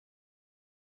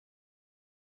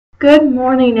Good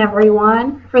morning,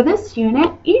 everyone. For this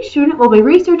unit, each student will be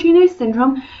researching a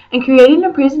syndrome and creating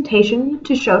a presentation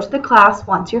to show to the class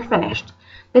once you're finished.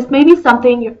 This may be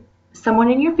something someone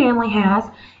in your family has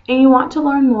and you want to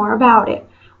learn more about it,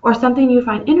 or something you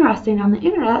find interesting on the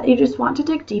internet you just want to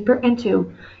dig deeper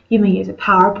into. You may use a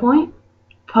PowerPoint,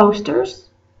 posters,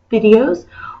 videos,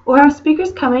 or have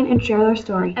speakers come in and share their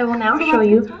story. I will now show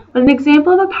you what an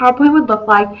example of a PowerPoint would look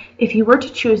like if you were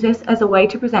to choose this as a way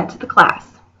to present to the class.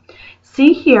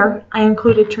 See here, I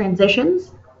included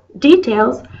transitions,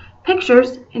 details,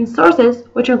 pictures, and sources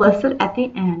which are listed at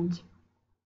the end.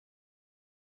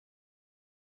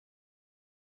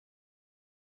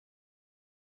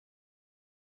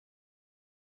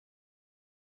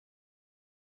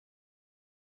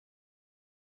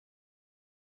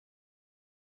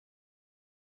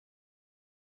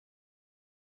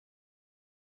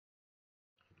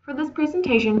 For this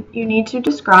presentation, you need to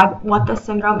describe what the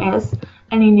syndrome is,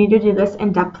 and you need to do this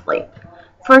in-depthly.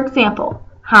 For example,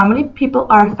 how many people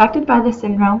are affected by the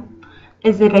syndrome?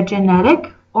 Is it a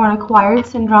genetic or an acquired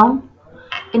syndrome?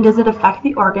 And does it affect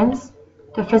the organs,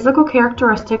 the physical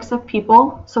characteristics of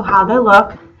people, so how they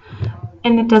look,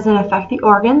 and does it affect the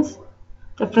organs,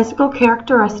 the physical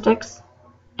characteristics,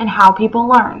 and how people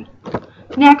learn?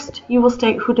 Next, you will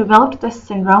state who developed this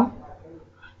syndrome,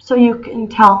 so you can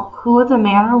tell who the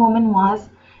man or woman was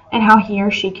and how he or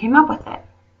she came up with it.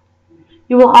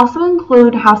 You will also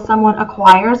include how someone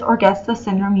acquires or gets the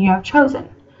syndrome you have chosen.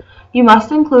 You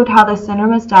must include how the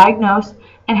syndrome is diagnosed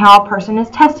and how a person is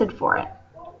tested for it.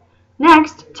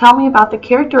 Next, tell me about the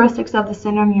characteristics of the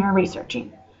syndrome you are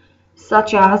researching,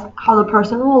 such as how the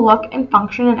person will look and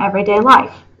function in everyday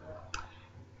life.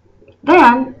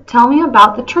 Then, tell me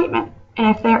about the treatment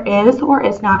and if there is or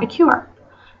is not a cure.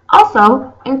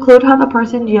 Also, include how the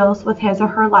person deals with his or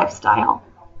her lifestyle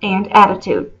and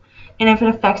attitude, and if it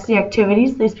affects the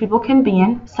activities these people can be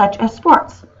in, such as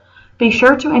sports. Be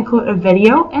sure to include a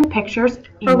video and pictures.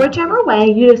 For whichever way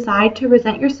you decide to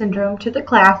present your syndrome to the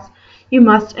class, you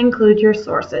must include your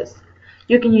sources.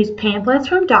 You can use pamphlets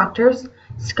from doctors,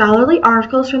 scholarly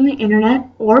articles from the internet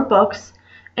or books,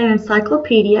 an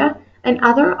encyclopedia, and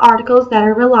other articles that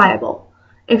are reliable.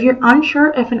 If you're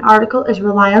unsure if an article is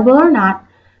reliable or not,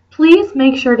 please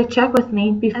make sure to check with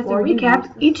me before you use.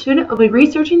 Each student will be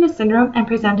researching the syndrome and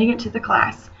presenting it to the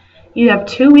class. You have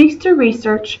 2 weeks to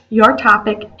research your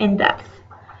topic in depth.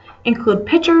 Include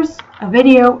pictures, a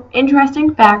video,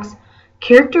 interesting facts,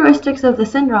 characteristics of the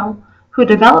syndrome, who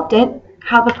developed it,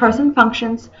 how the person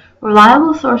functions,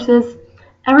 reliable sources,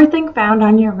 everything found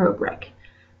on your rubric.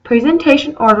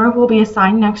 Presentation order will be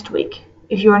assigned next week.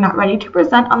 If you are not ready to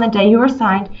present on the day you are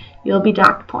assigned, you will be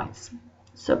docked points.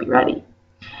 So be ready.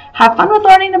 Have fun with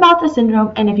learning about the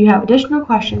syndrome, and if you have additional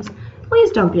questions,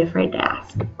 please don't be afraid to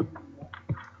ask.